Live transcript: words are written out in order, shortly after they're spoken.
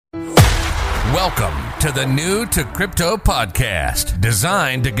Welcome to the New to Crypto podcast,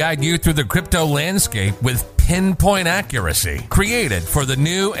 designed to guide you through the crypto landscape with pinpoint accuracy, created for the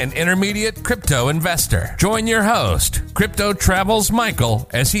new and intermediate crypto investor. Join your host, Crypto Travels Michael,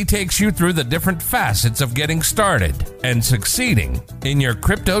 as he takes you through the different facets of getting started and succeeding in your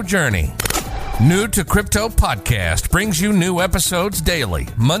crypto journey. New to Crypto podcast brings you new episodes daily,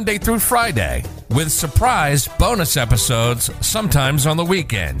 Monday through Friday, with surprise bonus episodes sometimes on the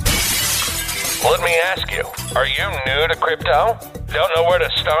weekend. Let me ask you, are you new to crypto? Don't know where to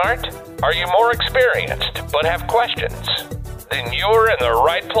start? Are you more experienced but have questions? Then you're in the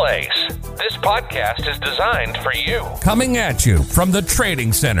right place. This podcast is designed for you. Coming at you from the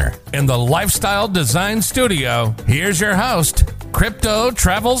Trading Center in the Lifestyle Design Studio, here's your host, Crypto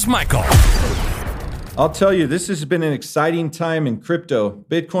Travels Michael. I'll tell you, this has been an exciting time in crypto.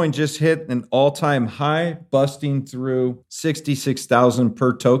 Bitcoin just hit an all-time high, busting through 66,000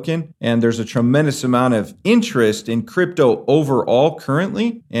 per token. And there's a tremendous amount of interest in crypto overall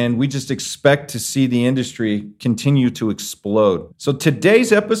currently. And we just expect to see the industry continue to explode. So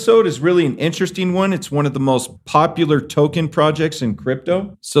today's episode is really an interesting one. It's one of the most popular token projects in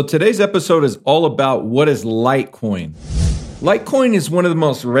crypto. So today's episode is all about what is Litecoin. Litecoin is one of the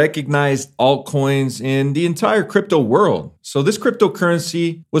most recognized altcoins in the entire crypto world. So this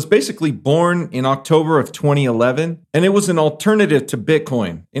cryptocurrency was basically born in October of 2011, and it was an alternative to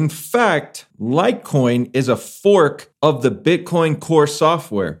Bitcoin. In fact, Litecoin is a fork of the Bitcoin core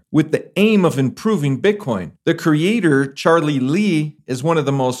software with the aim of improving Bitcoin. The creator, Charlie Lee, is one of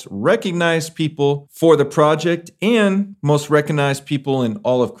the most recognized people for the project and most recognized people in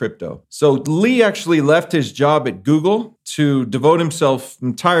all of crypto. So Lee actually left his job at Google to devote himself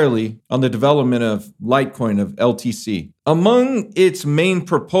entirely on the development of Litecoin, of LTC. Among its main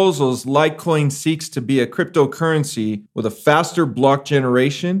proposals, Litecoin seeks to be a cryptocurrency with a faster block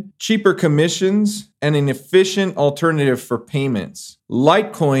generation, cheaper commissions, and an efficient alternative for payments.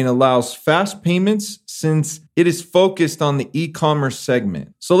 Litecoin allows fast payments since it is focused on the e-commerce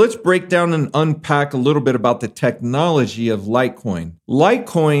segment. So let's break down and unpack a little bit about the technology of Litecoin.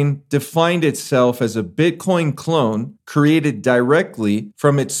 Litecoin defined itself as a Bitcoin clone created directly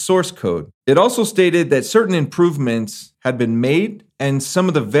from its source code. It also stated that certain improvements had been made and some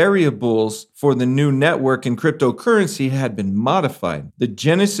of the variables for the new network and cryptocurrency had been modified. The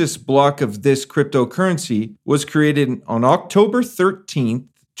Genesis block of this cryptocurrency was created on October 13th,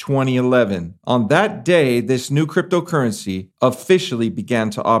 2011. On that day, this new cryptocurrency officially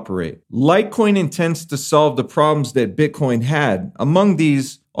began to operate. Litecoin intends to solve the problems that Bitcoin had. Among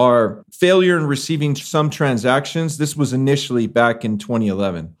these are failure in receiving some transactions. This was initially back in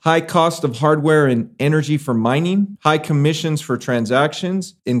 2011. High cost of hardware and energy for mining, high commissions for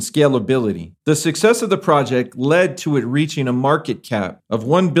transactions, and scalability. The success of the project led to it reaching a market cap of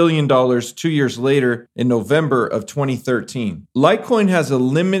 $1 billion 2 years later in November of 2013. Litecoin has a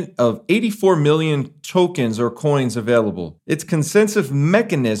limit of 84 million tokens or coins available. Its consensus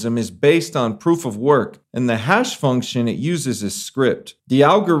mechanism is based on proof of work, and the hash function it uses is script. The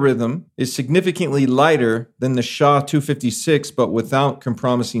algorithm is significantly lighter than the SHA-256, but without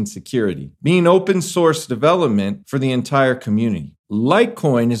compromising security, being open source development for the entire community.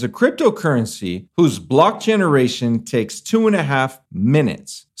 Litecoin is a cryptocurrency whose block generation takes 2.5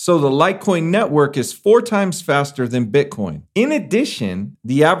 minutes. So the Litecoin network is 4 times faster than Bitcoin. In addition,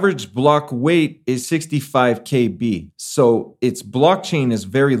 the average block weight is 65 KB, so its blockchain is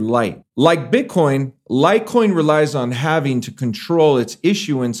very light. Like Bitcoin, Litecoin relies on having to control its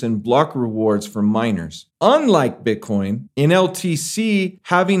issuance and block rewards for miners. Unlike Bitcoin, in LTC,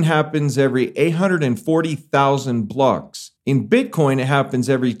 halving happens every 840,000 blocks. In Bitcoin, it happens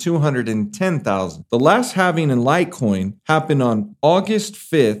every 210,000. The last halving in Litecoin happened on August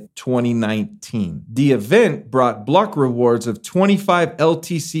 5th, 2019. The event brought block rewards of 25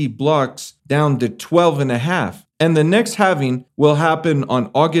 LTC blocks down to 12.5. And the next halving will happen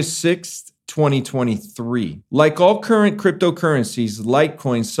on August 6th, 2023. Like all current cryptocurrencies,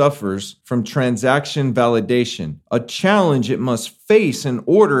 Litecoin suffers from transaction validation, a challenge it must face in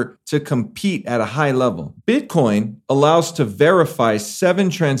order to compete at a high level. Bitcoin allows to verify 7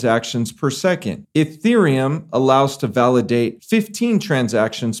 transactions per second. Ethereum allows to validate 15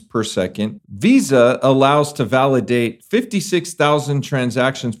 transactions per second. Visa allows to validate 56,000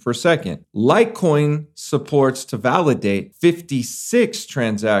 transactions per second. Litecoin supports to validate 56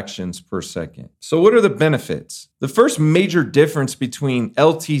 transactions per second. So what are the benefits? The first major difference between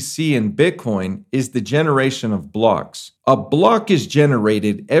LTC and Bitcoin is the generation of blocks. A block is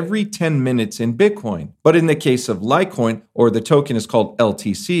generated every 10 minutes in Bitcoin, but in the case of Litecoin, or the token is called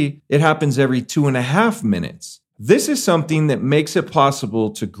LTC, it happens every 2.5 minutes. This is something that makes it possible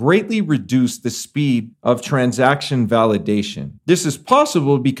to greatly reduce the speed of transaction validation. This is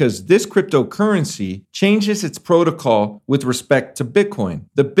possible because this cryptocurrency changes its protocol with respect to Bitcoin.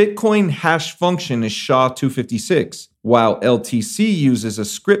 The Bitcoin hash function is SHA-256. While LTC uses a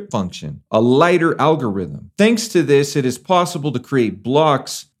script function, a lighter algorithm. Thanks to this, it is possible to create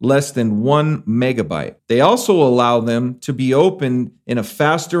blocks less than 1 megabyte. They also allow them to be opened in a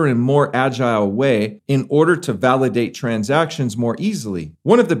faster and more agile way in order to validate transactions more easily.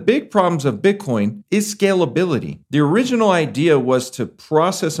 One of the big problems of Bitcoin is scalability. The original idea was to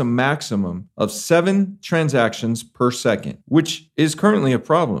process a maximum of 7 transactions per second, which is currently a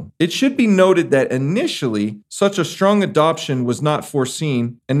problem. It should be noted that initially, such a strong adoption was not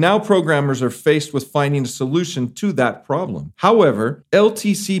foreseen, and now programmers are faced with finding a solution to that problem. However,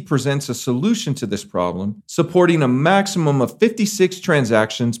 LTC presents a solution to this problem, supporting a maximum of 56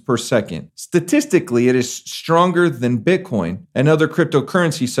 transactions per second. Statistically, it is stronger than Bitcoin and other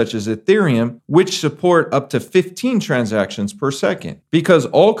cryptocurrencies such as Ethereum, which support up to 15 transactions per second. Because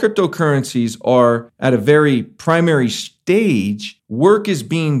all cryptocurrencies are at a very primary stage, work is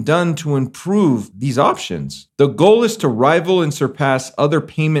being done to improve these options. The goal is to rival and surpass other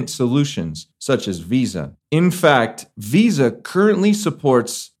payment solutions, such as Visa. In fact, Visa currently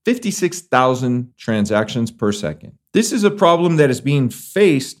supports 56,000 transactions per second. This is a problem that is being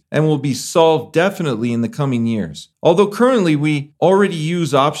faced and will be solved definitely in the coming years. Although currently we already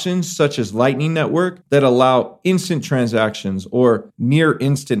use options such as Lightning Network that allow instant transactions or near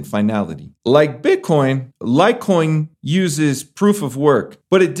instant finality. Like Bitcoin, Litecoin uses proof of work,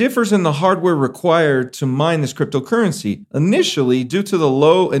 but it differs in the hardware required to mine this cryptocurrency. Initially, due to the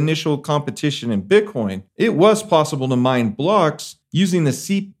low initial competition in Bitcoin, it was possible to mine blocks using the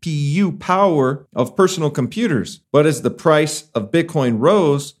CPU power of personal computers. But as the price of Bitcoin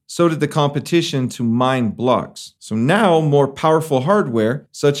rose, so did the competition to mine blocks. So now more powerful hardware,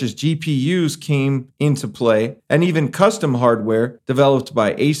 such as GPUs, came into play, and even custom hardware developed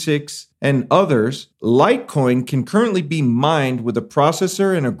by ASICs and others. Litecoin can currently be mined with a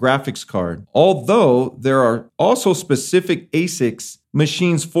processor and a graphics card, although there are also specific ASICs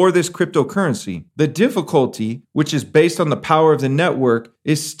machines for this cryptocurrency. The difficulty, which is based on the power of the network,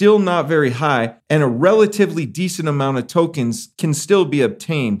 is still not very high, and a relatively decent amount of tokens can still be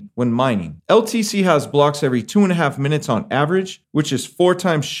obtained when mining. LTC has blocks every 2.5 minutes on average, which is 4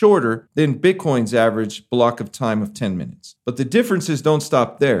 times shorter than Bitcoin's average block of time of 10 minutes. But the differences don't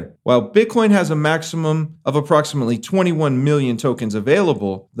stop there. While Bitcoin has a maximum of approximately 21 million tokens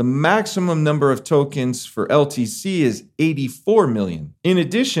available, the maximum number of tokens for LTC is 84 million. In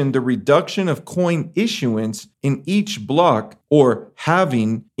addition, the reduction of coin issuance in each block or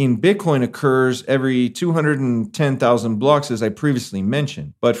halving in Bitcoin occurs every 210,000 blocks, as I previously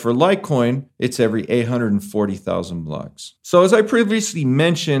mentioned. But for Litecoin, it's every 840,000 blocks. So as I previously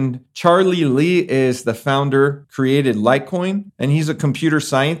mentioned, Charlie Lee is the founder, created Litecoin, and he's a computer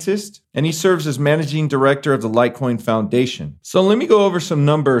scientist, and he serves as managing director of the Litecoin Foundation. So let me go over some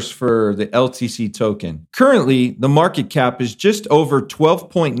numbers for the LTC token. Currently, the market cap is just over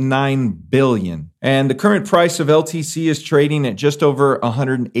 12.9 billion. And the current price of LTC is trading at just over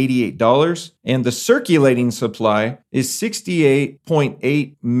 $188. And the circulating supply is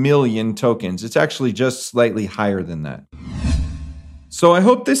 68.8 million tokens. It's actually just slightly higher than that. So I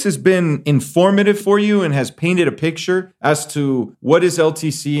hope this has been informative for you and has painted a picture as to what is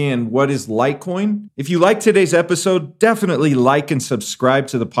LTC and what is Litecoin. If you like today's episode, definitely like and subscribe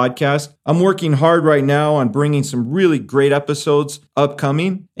to the podcast. I'm working hard right now on bringing some really great episodes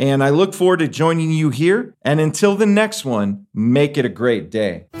upcoming, and I look forward to joining you here. And until the next one, make it a great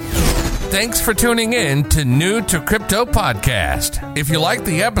day. Thanks for tuning in to New to Crypto Podcast. If you like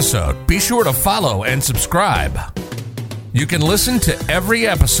the episode, be sure to follow and subscribe. You can listen to every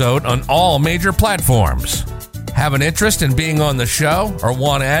episode on all major platforms. Have an interest in being on the show or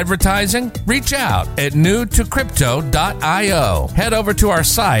want advertising? Reach out at newtocrypto.io. Head over to our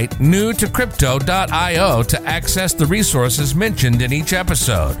site, newtocrypto.io, to access the resources mentioned in each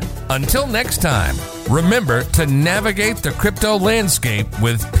episode. Until next time, remember to navigate the crypto landscape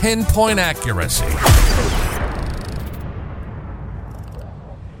with pinpoint accuracy.